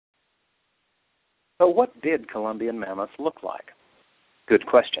So what did Columbian mammoths look like? Good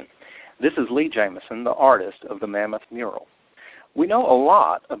question. This is Lee Jamison, the artist of the Mammoth Mural. We know a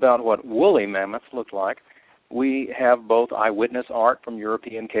lot about what woolly mammoths looked like. We have both eyewitness art from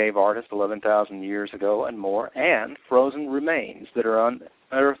European cave artists 11,000 years ago and more, and frozen remains that are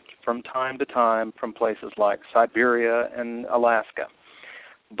unearthed from time to time from places like Siberia and Alaska.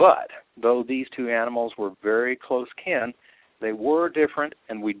 But though these two animals were very close kin, they were different,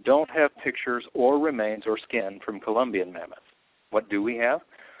 and we don't have pictures or remains or skin from Columbian mammoths. What do we have?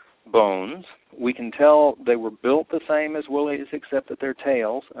 Bones. We can tell they were built the same as woolies, except that their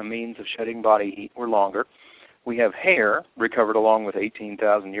tails, a means of shedding body heat, were longer. We have hair, recovered along with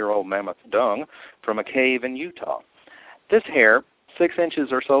 18,000-year-old mammoth dung, from a cave in Utah. This hair, 6 inches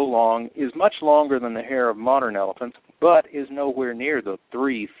or so long, is much longer than the hair of modern elephants, but is nowhere near the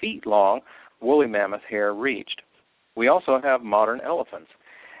 3 feet long woolly mammoth hair reached. We also have modern elephants.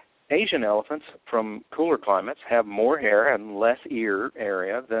 Asian elephants from cooler climates have more hair and less ear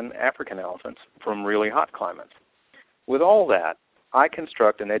area than African elephants from really hot climates. With all that, I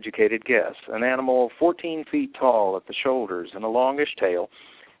construct an educated guess, an animal 14 feet tall at the shoulders and a longish tail,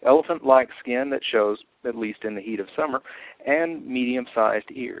 elephant-like skin that shows, at least in the heat of summer, and medium-sized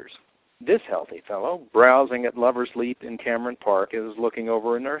ears. This healthy fellow, browsing at Lover's Leap in Cameron Park, is looking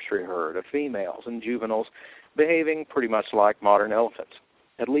over a nursery herd of females and juveniles behaving pretty much like modern elephants.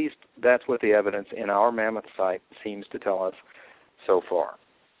 At least that's what the evidence in our mammoth site seems to tell us so far.